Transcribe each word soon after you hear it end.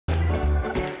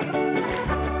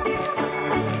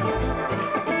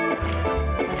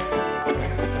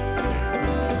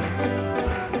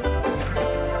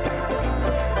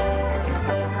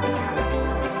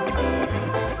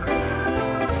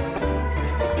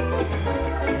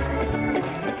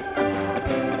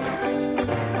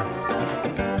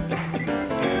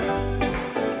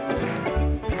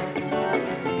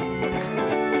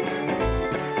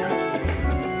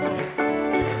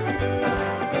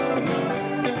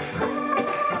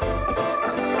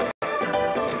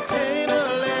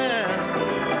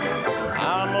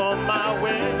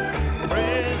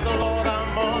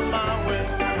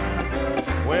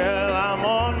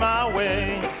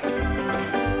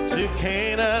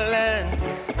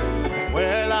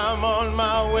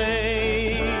my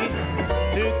way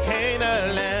to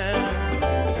Canaan land.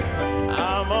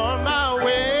 I'm on my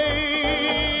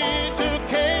way to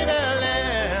Canaan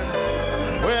land.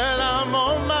 Well, I'm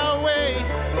on my way.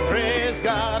 Praise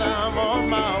God, I'm on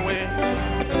my way.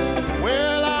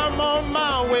 Well, I'm on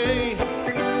my way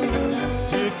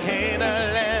to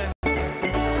Canaan land.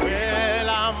 Well,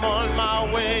 I'm on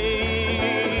my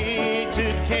way to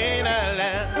Canaan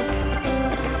land.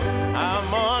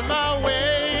 I'm on my way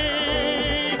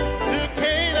to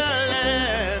Canaan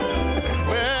land.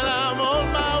 Well, I'm on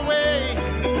my way.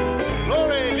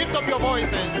 Glory, lift up your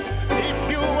voices. If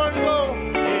you won't go,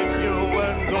 if you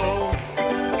won't go,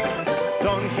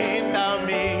 don't hinder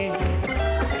me.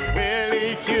 Well,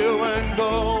 if you won't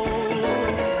go,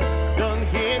 don't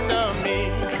hinder me.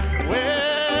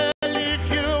 Well, if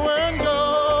you won't go,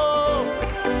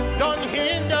 don't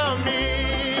hinder me.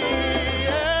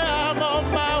 Yeah, I'm on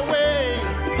my way.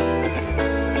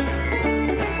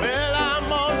 Well,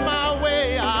 I'm on my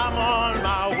way. I'm on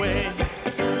my way.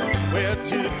 Well,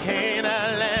 to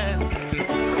Canaan land.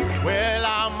 Well,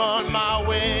 I'm on my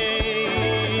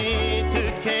way to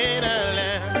Canaan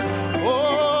land.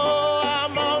 Oh,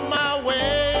 I'm on my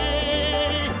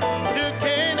way to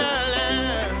Canaan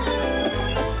land.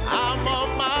 I'm on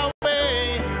my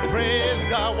way. Praise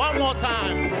God. One more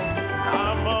time.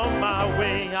 I'm on my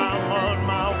way. I'm on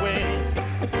my way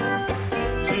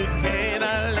to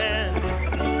Canaan land.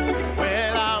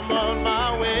 Well, I'm on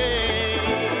my way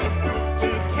to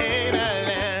Canaan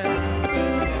land.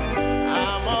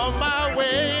 I'm on my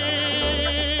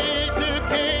way to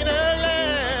Canaan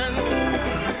land.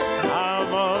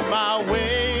 I'm on my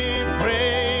way.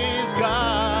 Praise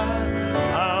God.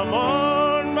 I'm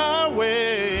on my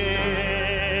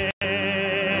way.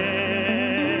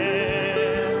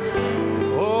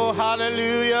 Oh,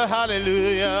 hallelujah,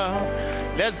 hallelujah.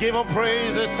 Let's give him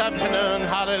praise this afternoon.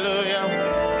 Hallelujah.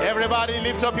 Everybody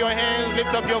lift up your hands,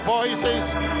 lift up your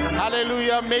voices.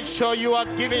 Hallelujah. Make sure you are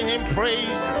giving him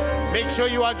praise. Make sure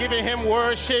you are giving him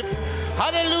worship.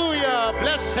 Hallelujah.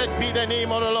 Blessed be the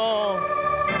name of the Lord.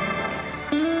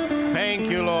 Thank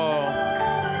you, Lord.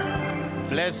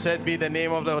 Blessed be the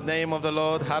name of the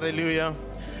Lord. Hallelujah.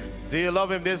 Do you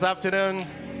love him this afternoon?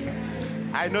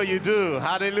 I know you do.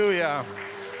 Hallelujah.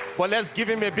 But let's give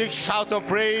him a big shout of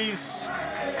praise.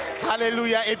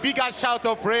 Hallelujah. A bigger shout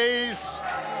of praise.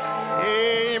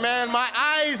 Amen. My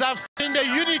eyes have seen the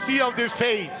unity of the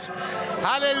faith.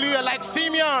 Hallelujah. Like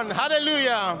Simeon.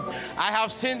 Hallelujah. I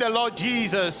have seen the Lord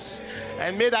Jesus.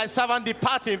 And may thy servant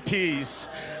depart in peace.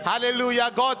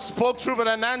 Hallelujah. God spoke through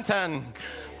Brother Nathan.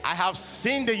 I have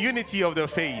seen the unity of the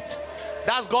faith.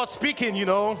 That's God speaking, you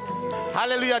know.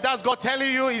 Hallelujah. That's God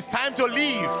telling you it's time to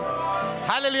leave.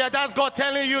 Hallelujah. That's God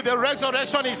telling you the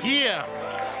resurrection is here.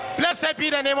 Blessed be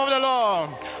the name of the Lord.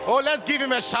 Oh, let's give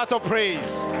him a shout of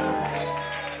praise.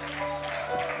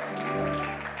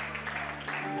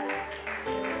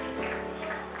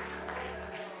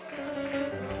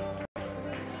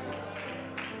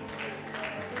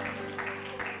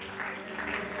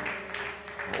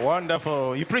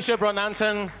 Wonderful. You appreciate Brother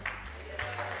Anton?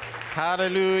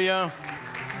 Hallelujah.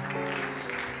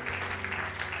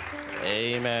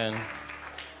 Amen.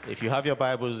 If you have your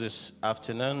Bibles this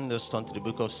afternoon, let's turn to the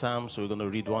book of Psalms. We're going to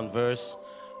read one verse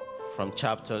from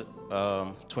chapter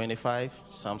 25,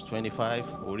 Psalms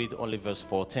 25. We'll read only verse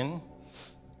 14.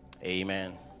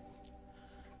 Amen.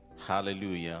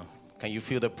 Hallelujah. Can you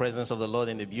feel the presence of the Lord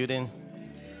in the building?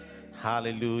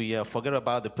 Hallelujah. Forget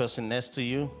about the person next to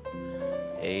you.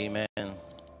 Amen.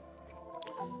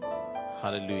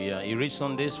 Hallelujah. He reads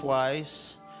on this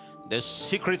wise: the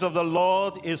secret of the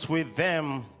Lord is with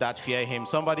them that fear him.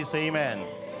 Somebody say amen.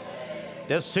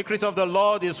 The secret of the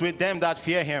Lord is with them that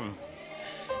fear him,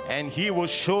 and he will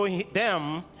show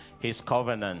them his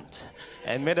covenant.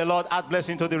 And may the Lord add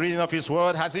blessing to the reading of his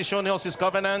word. Has he shown us his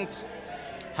covenant?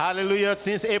 Hallelujah.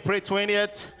 Since April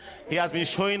 20th, he has been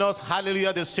showing us,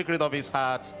 hallelujah, the secret of his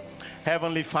heart.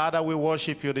 Heavenly Father, we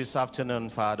worship you this afternoon,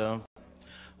 Father.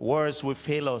 Words will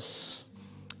fail us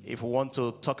if we want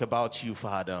to talk about you,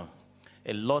 Father.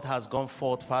 A lot has gone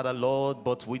forth, Father, Lord,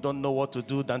 but we don't know what to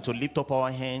do than to lift up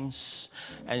our hands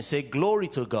and say, glory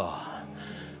to God.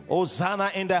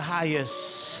 Hosanna in the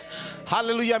highest.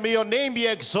 Hallelujah. May your name be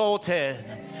exalted.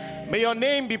 May your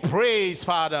name be praised,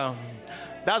 Father.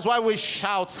 That's why we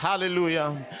shout,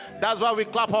 hallelujah. That's why we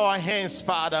clap our hands,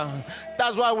 Father.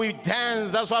 That's why we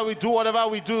dance. That's why we do whatever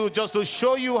we do, just to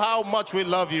show you how much we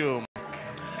love you.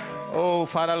 Oh,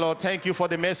 Father, Lord, thank you for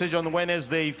the message on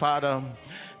Wednesday, Father.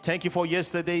 Thank you for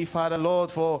yesterday, Father, Lord,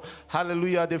 for,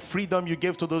 hallelujah, the freedom you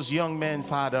gave to those young men,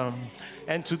 Father.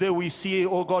 And today we see,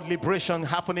 oh God, liberation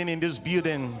happening in this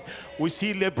building. We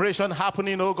see liberation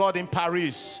happening, oh God, in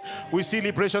Paris. We see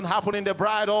liberation happening in the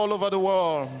bride all over the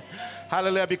world.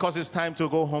 Hallelujah, because it's time to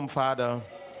go home, Father.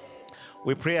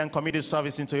 We pray and commit this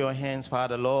service into your hands,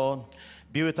 Father, Lord.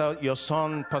 Be with your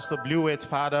son, Pastor Blewett,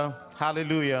 Father.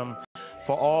 Hallelujah.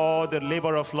 For all the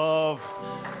labor of love.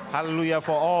 Hallelujah.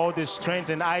 For all the strength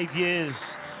and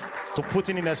ideas to put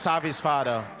in a service,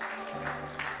 Father.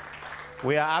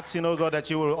 We are asking, oh God, that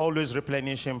you will always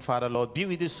replenish him, Father, Lord. Be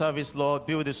with this service, Lord.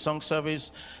 Be with the song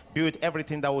service. Be with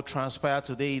everything that will transpire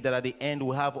today, that at the end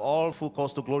we'll have all full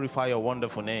cause to glorify your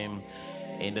wonderful name.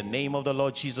 In the name of the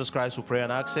Lord Jesus Christ, we pray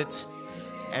and ask it.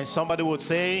 And somebody would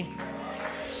say,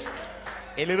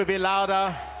 a little bit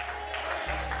louder,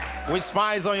 with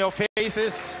smiles on your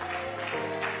faces.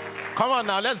 Come on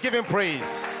now, let's give him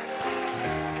praise.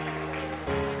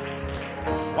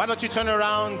 Why don't you turn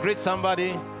around, greet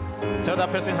somebody, tell that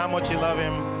person how much you love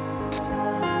him.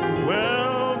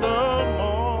 Well, the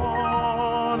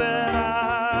more that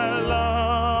I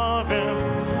love him,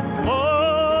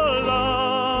 more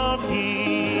love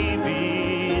he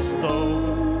bestows.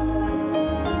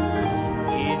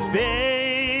 Each day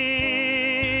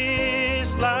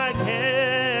is like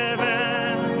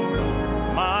heaven,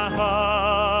 my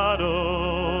heart overflows.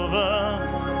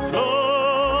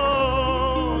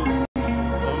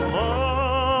 The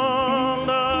more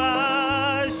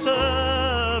I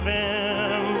serve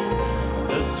him,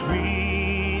 the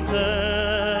sweeter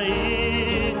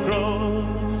it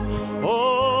grows.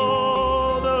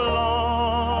 Oh, the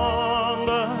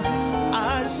longer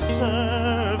I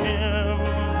serve him,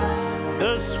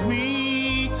 the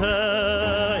sweeter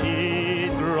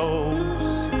it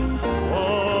grows.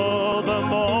 Oh, the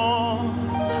more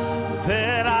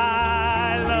that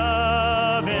I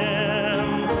love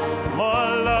him,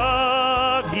 more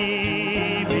love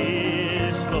he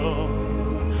bestows.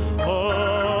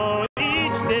 Oh,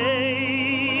 each day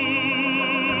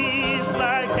is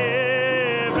like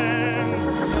heaven,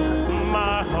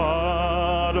 my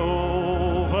heart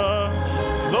overflows.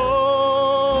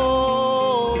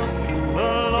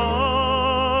 The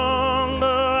longer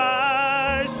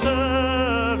I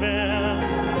serve him,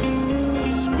 the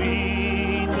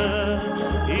sweeter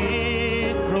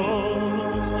it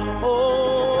grows.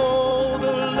 Oh,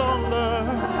 the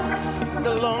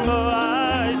longer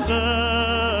I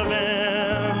serve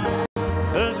him,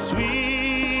 the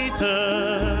sweeter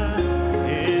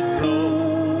it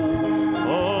grows.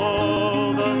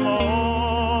 Oh, the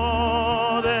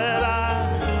more that I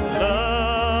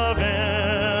love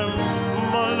him,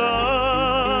 more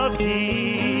love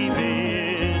he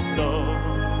bestows.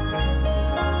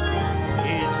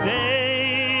 Each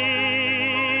day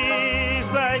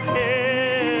is like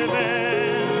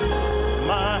heaven,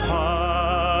 my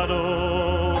heart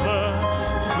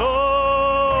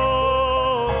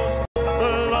overflows.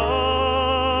 The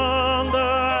longer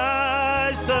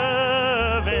I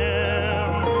serve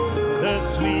him, the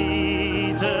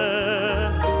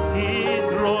sweeter it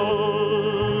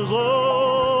grows.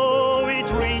 Oh, it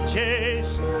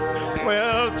reaches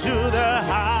well to the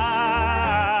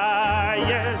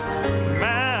highest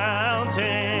mountain.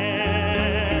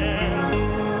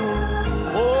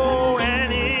 Oh,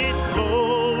 and it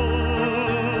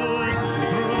flows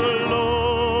through the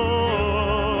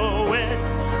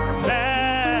lowest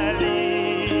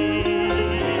valley.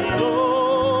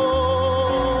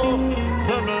 Oh,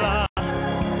 the blood,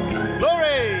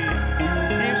 glory,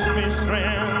 gives me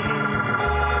strength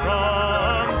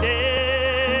from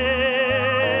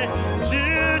day to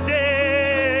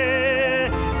day.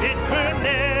 It will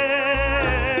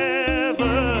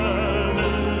never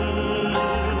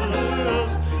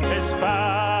lose its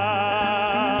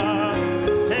power.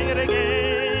 Sing it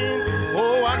again.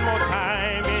 Oh, one more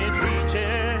time. It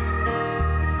reaches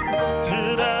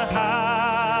to the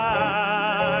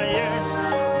highest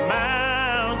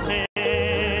mountain.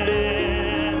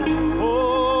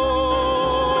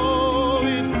 Oh,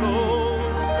 it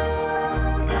flows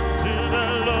to the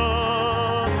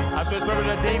low. As well as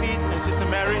Brother David and Sister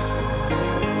Mary's.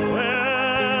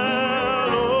 Well,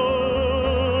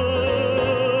 oh,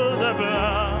 the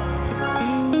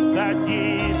blood that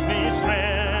gives me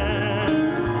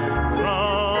strength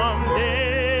from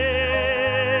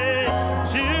day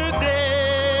to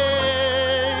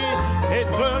day. It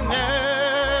will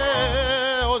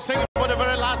never. Oh, sing it for the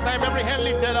very last time. Every hand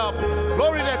lifted up.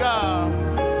 Glory to God.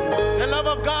 The love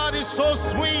of God is so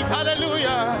sweet.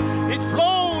 Hallelujah. It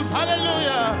flows.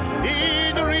 Hallelujah.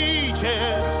 It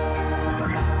reaches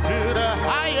to the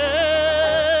highest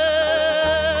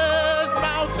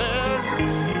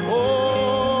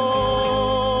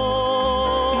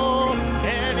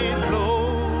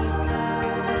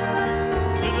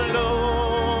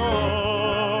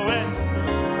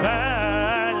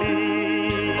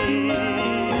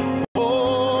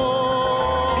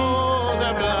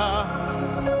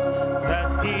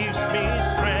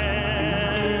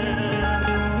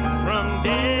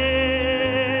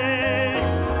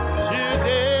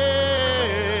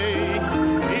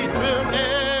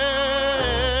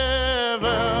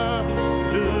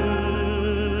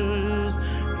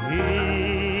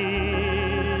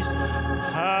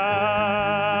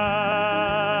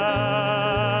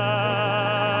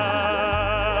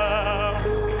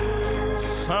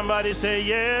Somebody say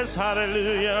yes,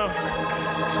 hallelujah.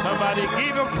 Somebody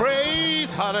give him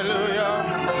praise,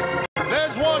 hallelujah.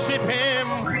 Let's worship him.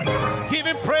 Give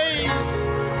him praise,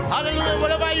 hallelujah.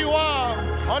 Wherever you are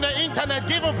on the internet,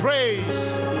 give him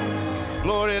praise.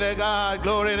 Glory to God,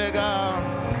 glory to God.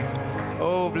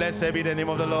 Oh, blessed be the name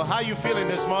of the Lord. How are you feeling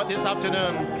this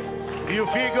afternoon? Do you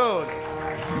feel good?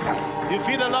 Do you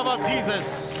feel the love of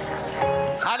Jesus?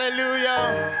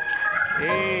 Hallelujah.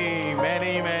 Amen,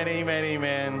 amen, amen,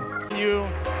 amen. You,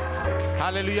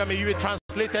 hallelujah, may you be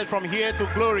translated from here to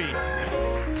glory.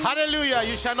 Hallelujah,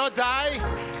 you shall not die,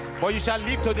 but you shall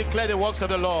live to declare the works of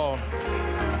the Lord.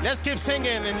 Let's keep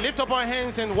singing and lift up our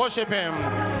hands and worship him.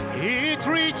 It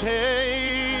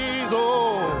reaches,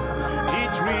 oh,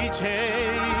 it reaches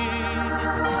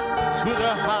to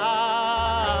the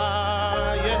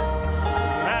highest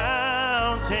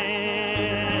mountain.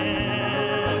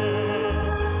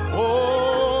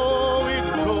 Oh, it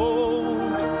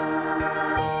flows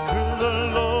through the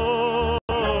lowest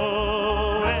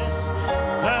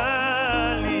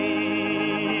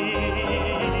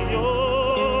valley.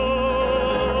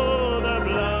 Oh, the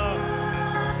blood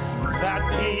that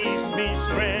gives me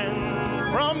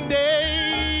strength from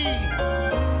day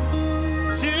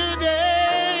to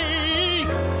day.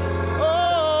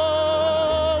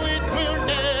 Oh, it will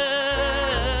never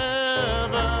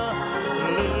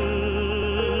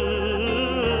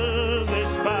lose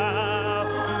its power.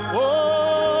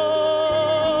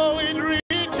 Oh, it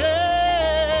reaches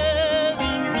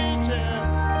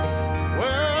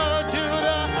well to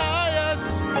the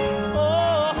highest,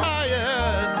 oh,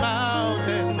 highest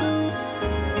mountain.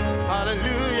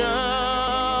 Hallelujah.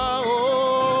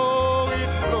 Oh,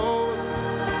 it flows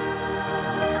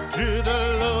through the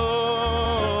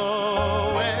lowest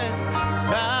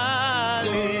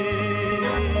valley.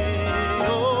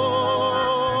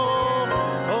 Oh,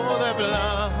 the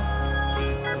blood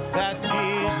that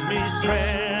gives me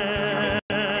strength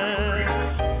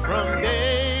from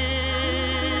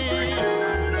day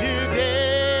to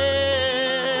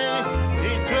day.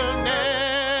 It will never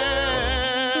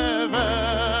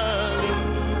lose.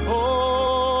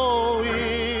 Oh,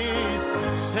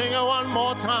 sing it one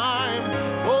more time.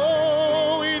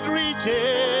 Oh, it reaches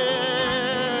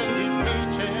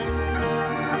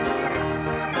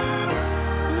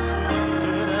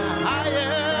to the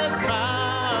highest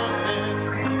mountain.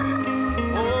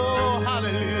 Oh,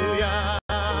 hallelujah.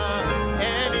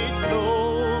 And it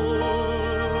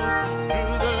flows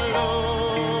through the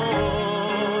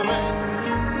lowest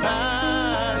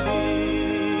valley.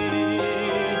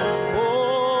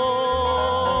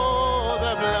 Oh,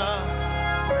 the blood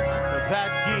that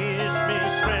gives me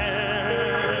strength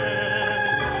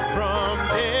from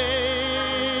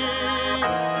day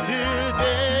to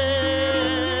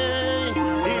day.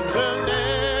 It will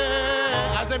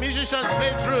never. As the musicians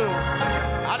play through,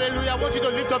 hallelujah, I want you to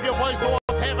lift up your voice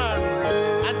towards heaven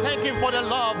and thank him for the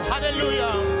love.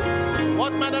 Hallelujah.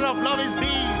 What manner of love is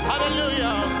this?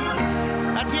 Hallelujah.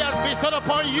 That he has bestowed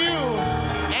upon you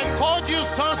and called you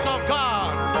sons of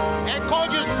God. And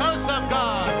called you sons of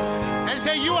God. And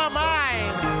say, you are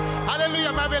mine.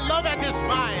 Hallelujah. My beloved is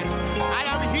mine. I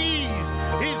am his.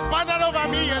 He's bannered over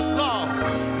me as love.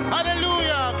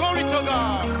 Hallelujah. Glory to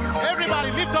God.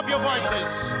 Everybody lift up your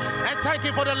voices and thank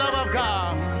him for the love of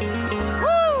God. Woo!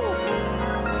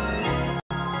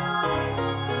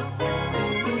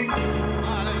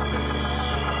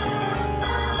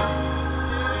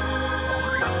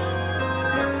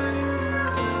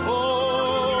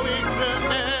 Oh, it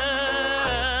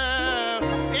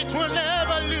will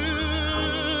never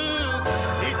lose.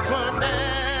 It will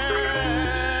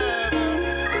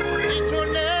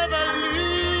never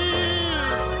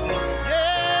lose.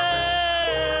 Yeah,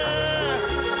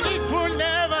 it will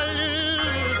never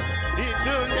lose. It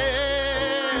will never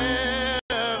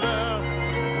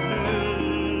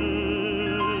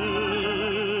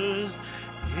lose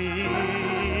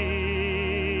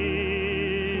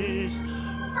his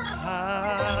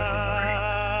power.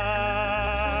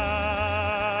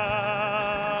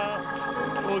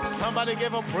 Oh, somebody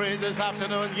give him praise this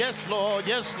afternoon. Yes, Lord.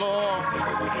 Yes, Lord.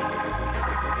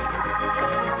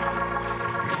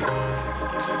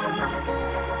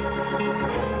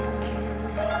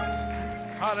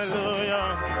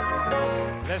 Hallelujah.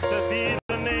 Blessed be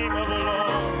the name of the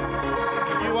Lord.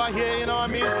 You are here in our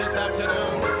midst this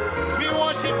afternoon. We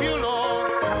worship you,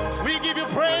 Lord. We give you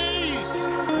praise.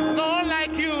 None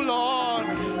like you, Lord.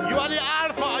 You are the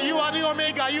Alpha. You are the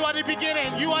Omega. You are the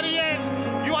beginning. You are the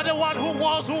end. You are the one who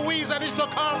was, who is, and is to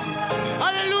come.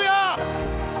 Hallelujah.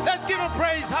 Let's give him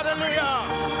praise. Hallelujah.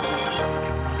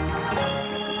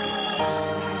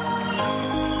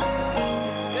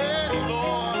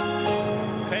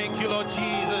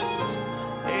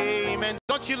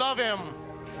 much you love him.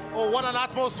 Oh, what an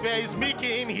atmosphere is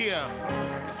making in here.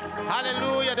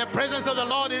 Hallelujah. The presence of the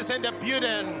Lord is in the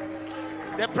building.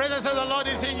 The presence of the Lord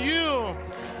is in you.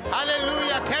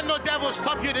 Hallelujah. Can no devil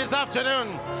stop you this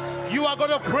afternoon? You are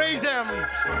going to praise him.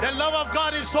 The love of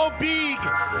God is so big.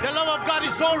 The love of God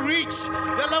is so rich.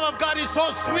 The love of God is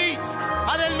so sweet.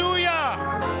 Hallelujah.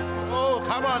 Oh,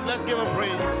 come on. Let's give him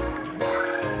praise.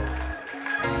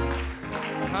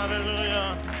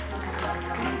 Hallelujah.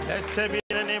 Let's say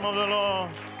in the name of the Lord.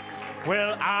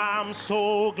 Well, I'm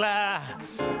so glad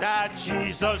that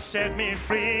Jesus set me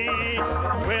free.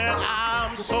 Well,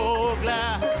 I'm so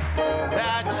glad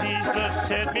that Jesus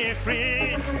set me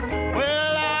free.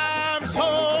 Well, I'm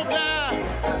so glad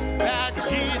that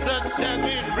Jesus set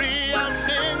me free. I'm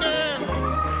singing,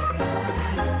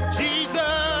 Jesus.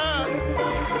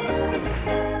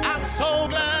 I'm so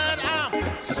glad,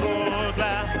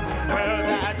 well,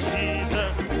 that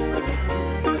Jesus.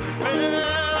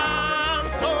 Well, I'm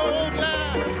so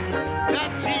glad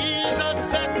that Jesus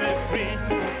set me free.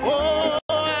 Oh,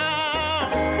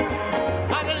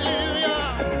 hallelujah.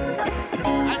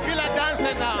 I feel like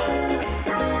dancing now.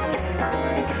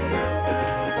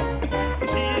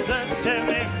 Jesus set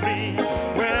me free.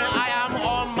 Well, I am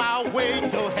on my way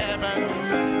to heaven,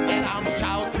 and I'm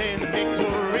shouting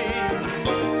victory.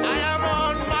 I am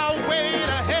on my way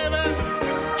to heaven,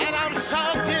 and I'm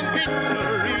shouting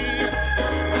victory.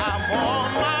 I'm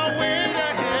on my way to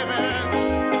heaven,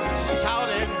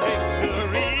 shouting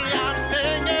victory. I'm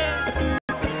singing,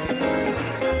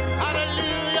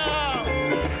 hallelujah.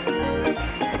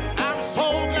 I'm so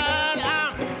glad,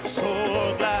 I'm so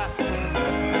glad.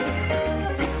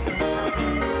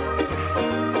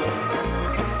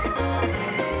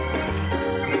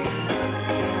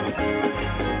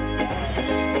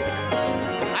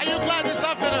 Are you glad this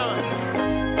afternoon?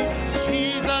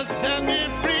 Jesus set me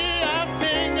free. I'm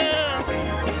singing,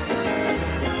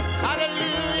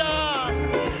 hallelujah.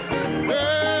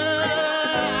 Well,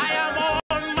 I am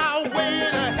on my way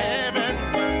to heaven,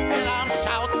 and I'm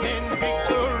shouting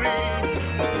victory.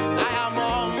 I am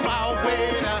on my way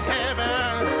to heaven,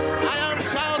 I am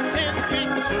shouting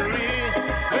victory.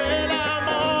 Well, I'm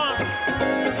on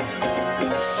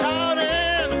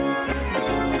shouting.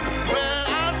 Well,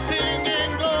 I'm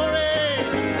singing glory,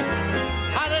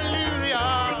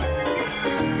 hallelujah.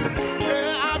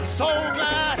 Yeah, I'm so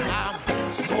glad,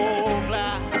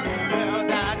 well,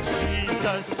 that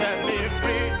Jesus set me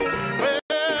free. Well,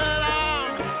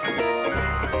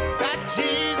 that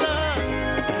Jesus,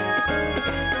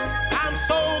 I'm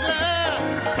so glad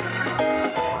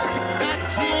that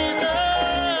Jesus,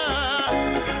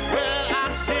 well,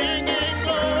 I'm singing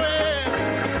glory,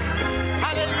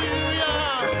 hallelujah.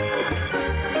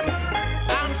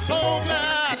 I'm so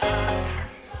glad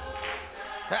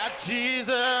that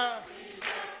Jesus,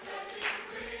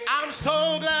 I'm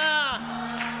so glad,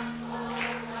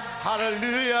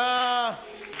 hallelujah.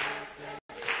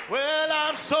 Well,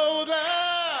 I'm so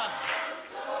glad.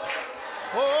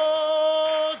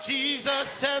 Oh, Jesus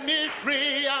set me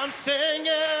free. I'm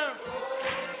singing.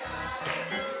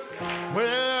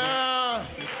 Well,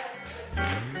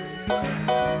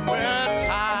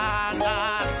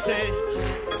 Tanase,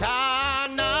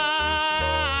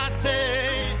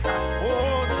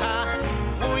 oh,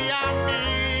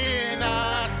 Uyamina,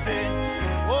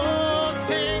 oh,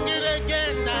 sing it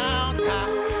again now,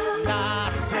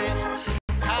 Tanase,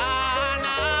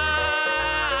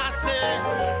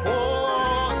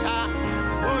 oh,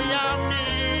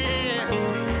 Uyami,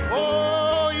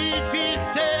 oh, if he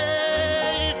say,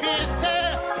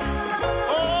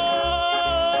 oh,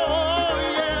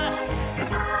 yeah,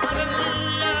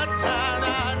 hallelujah,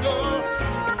 Tanado,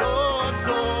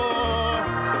 so.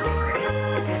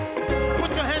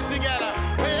 Put your hands together.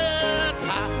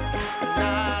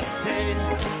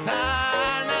 Tanase,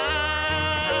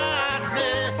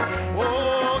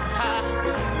 oh,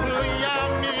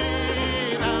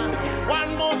 Uyamina.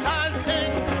 One more time,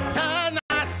 sing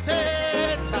Tanase,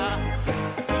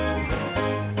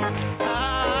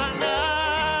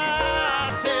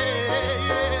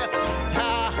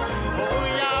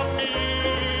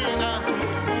 Uyamina.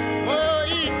 Oh,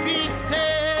 if he say,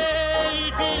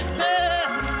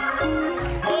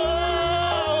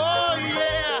 oh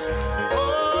yeah,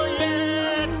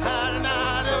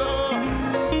 tornado,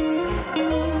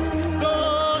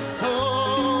 doso,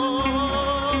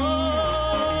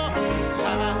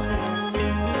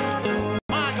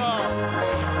 my God,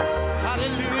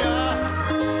 hallelujah,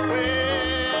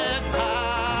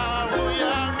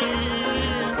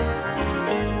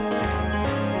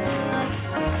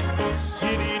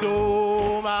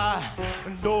 Sirido.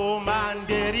 no man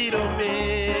derido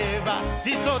me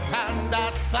vasiso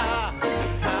tandasa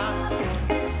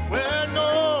well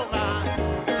no man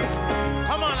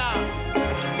come on now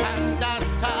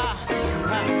tandasa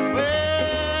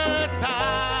well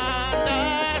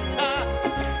tandasa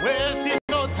well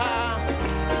siso ta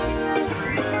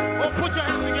oh put your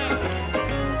hands together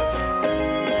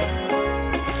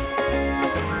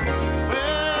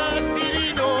well siri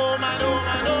no man no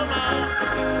man no man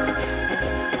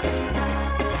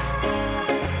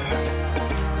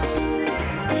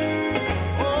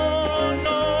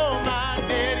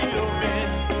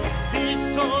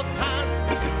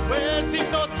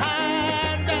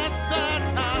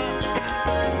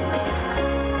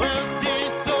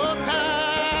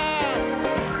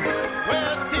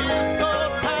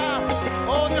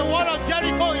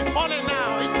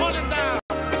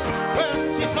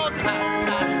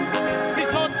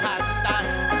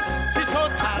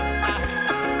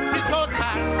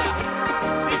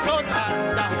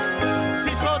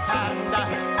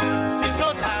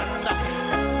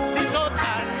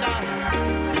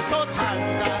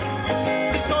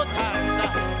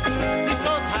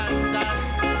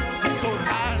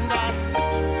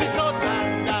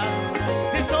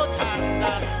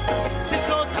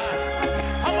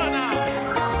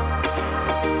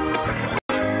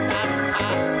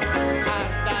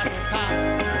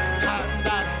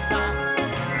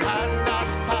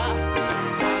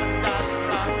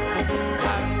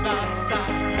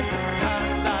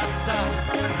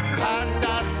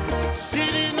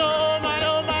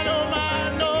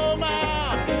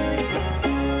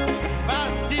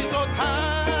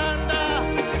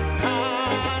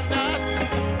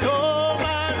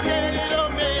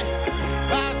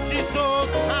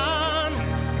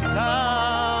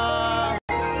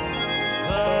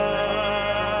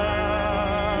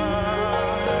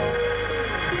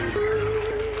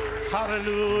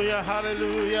Hallelujah,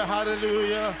 hallelujah,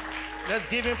 hallelujah. Let's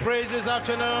give him praise this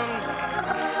afternoon.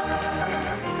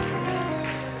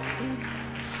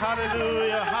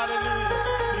 Hallelujah,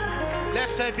 hallelujah.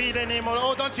 Let's be the name of,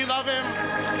 oh, don't you love him?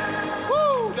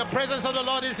 Woo! The presence of the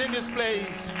Lord is in this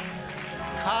place.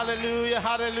 Hallelujah,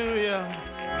 hallelujah.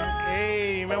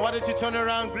 Amen. Why don't you turn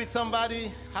around, greet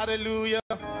somebody? Hallelujah.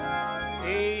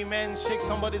 Amen. Shake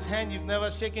somebody's hand you've never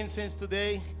shaken since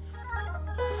today.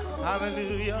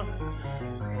 Hallelujah.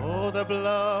 Oh, the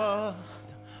blood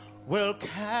will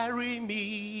carry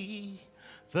me.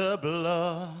 The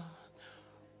blood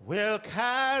will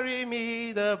carry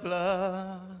me. The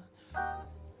blood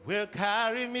will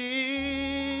carry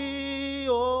me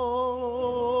over.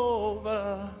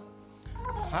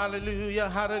 Hallelujah,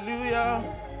 hallelujah.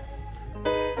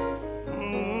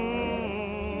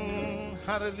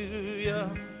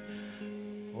 Hallelujah.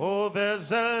 Oh,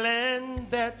 there's a land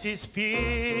that is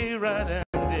fairer than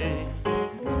day.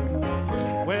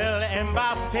 Well, and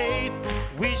by faith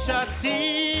we shall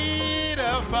see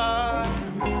the far.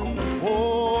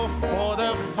 Oh, for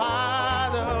the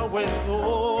Father with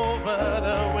over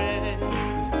the way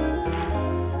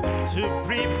to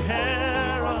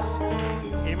prepare us.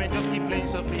 Amen. Just keep playing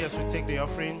softly as we take the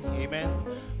offering. Amen.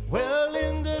 Well,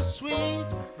 in the sweet,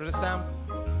 Brother Sam,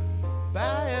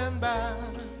 by and by.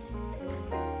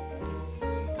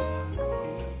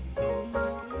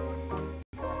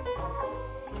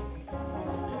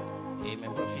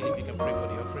 Amen. Brother Philip, you can pray for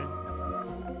the offering.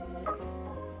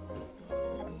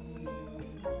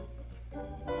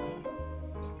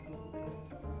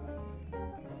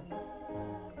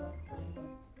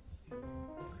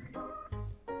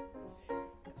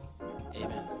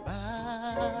 Amen.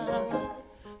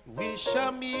 We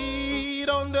shall meet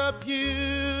on the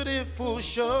beautiful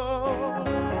shore.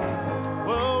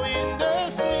 Oh, in the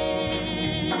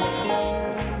sweet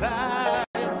by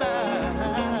and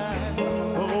by.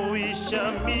 Oh, we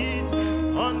shall meet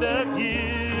on the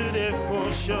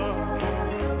beautiful shore.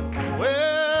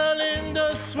 Well, in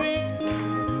the sweet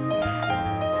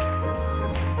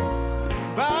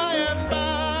by and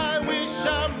by, we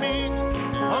shall meet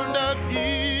on the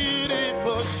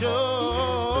beautiful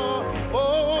shore.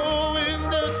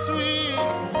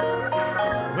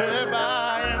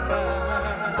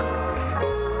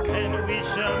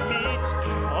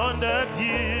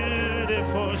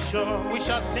 We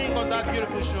shall sing on that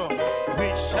beautiful shore.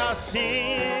 We shall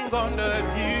sing on the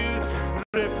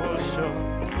beautiful shore.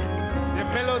 The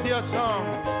melodious song,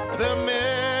 the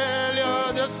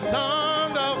melodious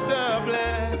song of the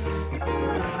blessed.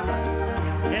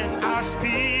 And our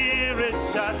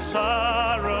spirits shall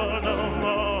sorrow no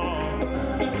more.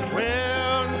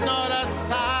 Well, not a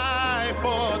sigh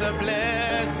for the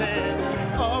blessing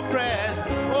of rest.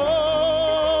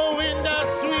 Oh, in the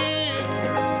sweet.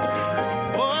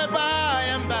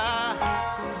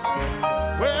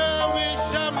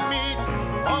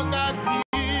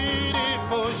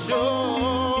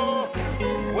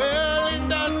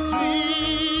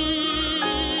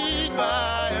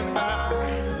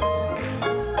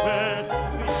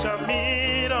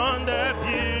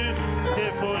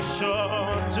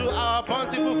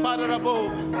 Father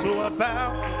above, to a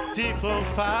bountiful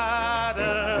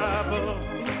Father above.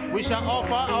 We shall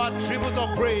offer our tribute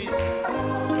of praise.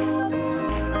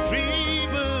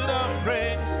 Tribute of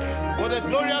praise for the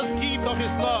glorious gift of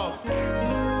His love.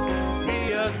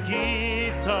 Glorious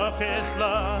gift of His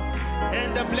love.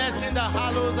 And the blessing that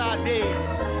hallows our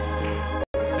days.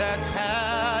 That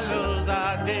hallows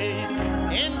our days.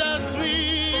 In the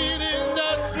sweet,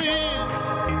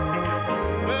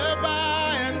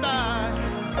 by and by.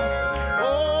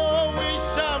 Oh, we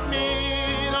shall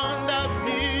meet on the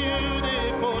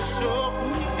beautiful shore.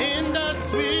 In the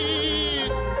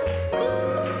sweet,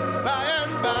 by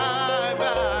and by,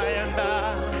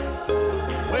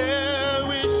 well,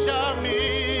 we shall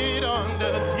meet on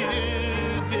the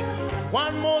beauty.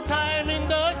 One more time in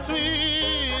the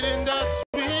sweet,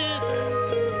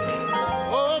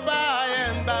 oh, by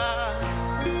and by.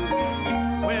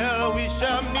 Well, we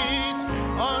shall meet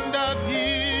on the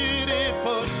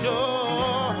beautiful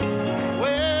shore.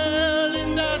 Well,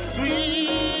 in the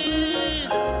sweet,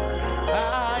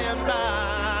 by and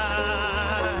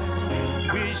by,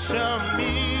 we shall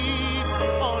meet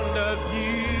on the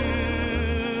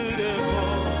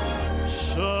beautiful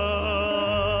shore.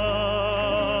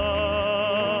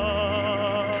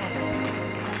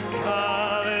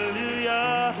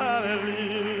 Hallelujah,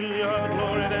 hallelujah,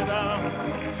 glory to God.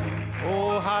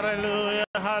 Oh, hallelujah,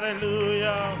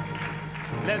 hallelujah.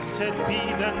 Blessed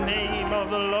be the name of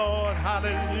the Lord.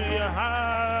 Hallelujah,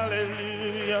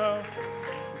 hallelujah.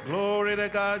 Glory to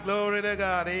God, glory to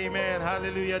God. Amen,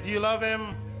 hallelujah. Do you love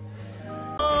Him?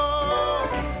 Oh,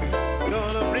 it's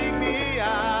gonna bring me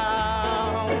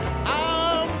out.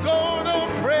 I'm gonna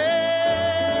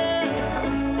pray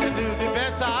and do the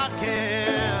best I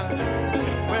can.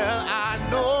 Well, I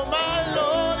know my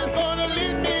Lord is gonna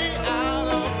lead me out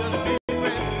of this big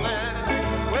land.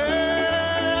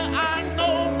 Well, I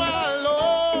know my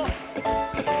Lord,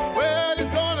 well, He's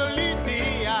gonna lead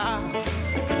me out.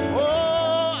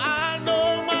 Oh, I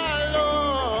know my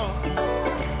Lord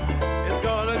is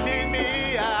gonna lead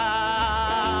me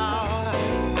out.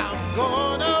 I'm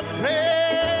gonna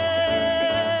pray,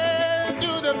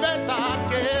 do the best I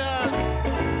can.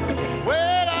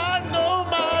 Well, I know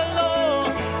my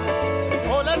Lord.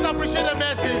 Oh, let's appreciate the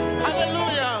message.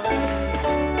 Hallelujah.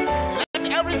 Let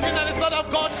everything that is not of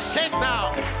God shake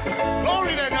now.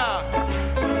 Glory to God.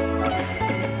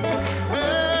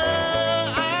 Well,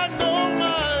 I know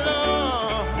my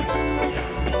Lord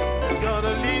is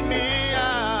gonna lead me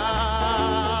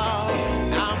out.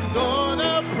 I'm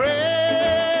gonna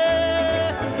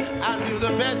pray and do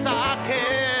the best I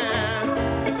can.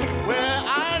 Well,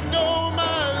 I know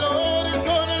my Lord is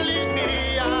gonna lead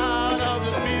me out of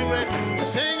the spirit.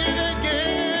 Sing it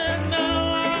again.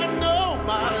 Now I know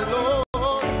my Lord.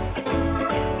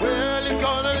 Well, He's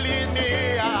gonna lead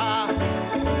me out.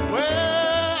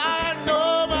 Well, I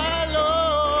know my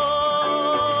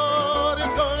Lord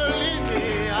is gonna lead me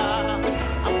out.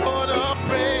 I'm gonna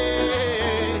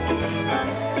pray.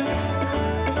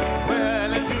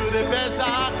 Well, and do the best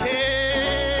I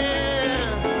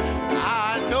can.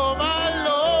 I know my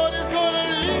Lord is gonna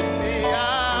lead me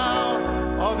out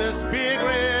of this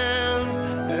pilgrim's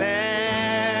land.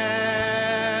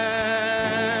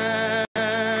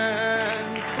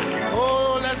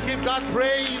 Oh, let's give God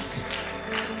praise.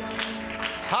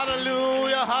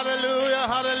 Hallelujah, hallelujah,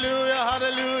 hallelujah,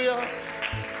 hallelujah.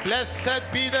 Blessed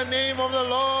be the name of the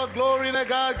Lord. Glory to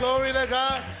God, glory to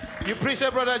God. You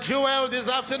appreciate Brother Joel this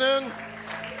afternoon.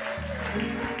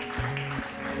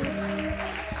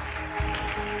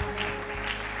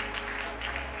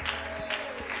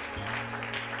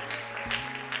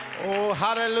 Oh,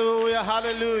 hallelujah,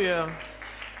 hallelujah.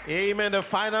 Amen. The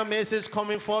final message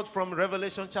coming forth from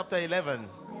Revelation chapter 11.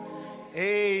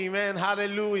 Amen,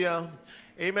 hallelujah.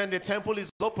 Amen. The temple is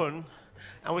open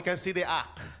and we can see the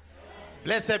ark.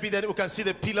 Blessed be that we can see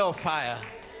the pillar of fire.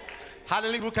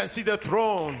 Hallelujah, we can see the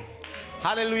throne.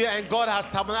 Hallelujah, and God has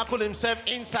tabernacled Himself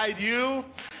inside you.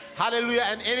 Hallelujah,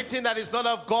 and anything that is not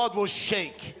of God will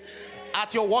shake.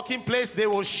 At your working place, they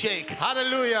will shake.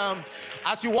 Hallelujah.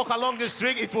 As you walk along the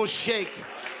street, it will shake.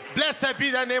 Blessed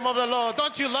be the name of the Lord.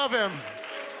 Don't you love Him?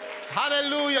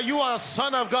 Hallelujah. You are a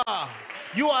son of God.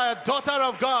 You are a daughter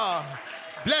of God.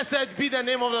 Blessed be the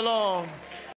name of the Lord.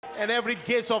 And every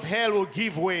gate of hell will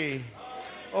give way.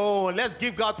 Oh, let's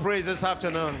give God praise this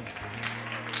afternoon.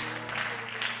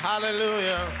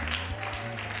 Hallelujah.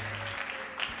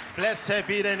 Blessed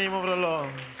be the name of the Lord.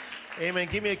 Amen.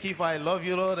 Give me a key for I love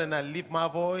you, Lord, and I lift my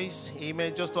voice.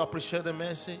 Amen. Just to appreciate the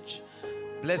message.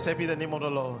 Blessed be the name of the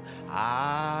Lord.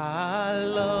 I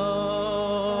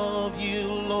love you,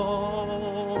 Lord,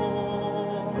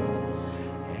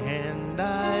 and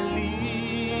I lift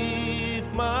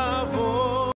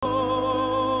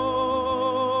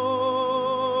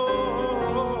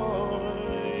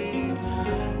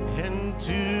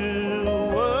to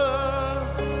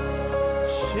worship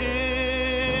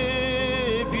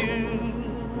you.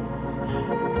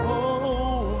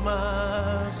 Oh,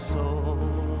 my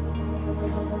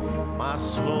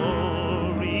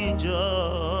soul rejoice.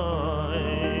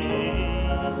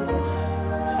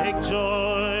 Take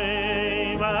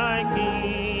joy, my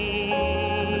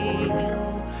King,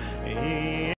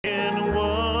 in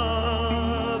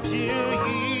what you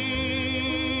hear.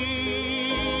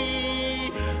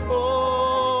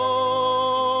 Oh,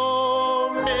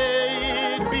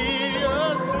 may it be a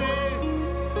sweet,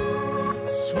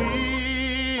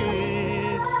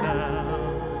 sweet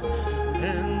sound,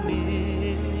 and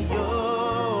in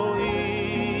your ear.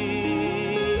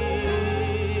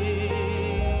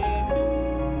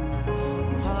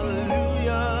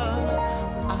 Hallelujah,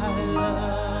 I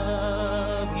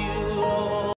love you,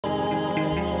 Lord,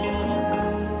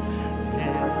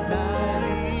 and I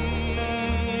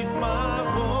lift my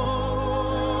voice,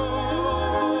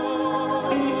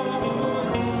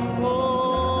 oh,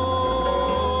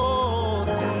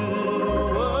 to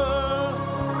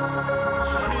worship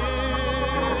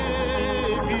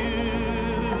you.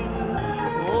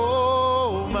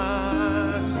 Oh,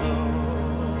 my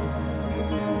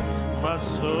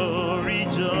soul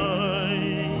rejoice.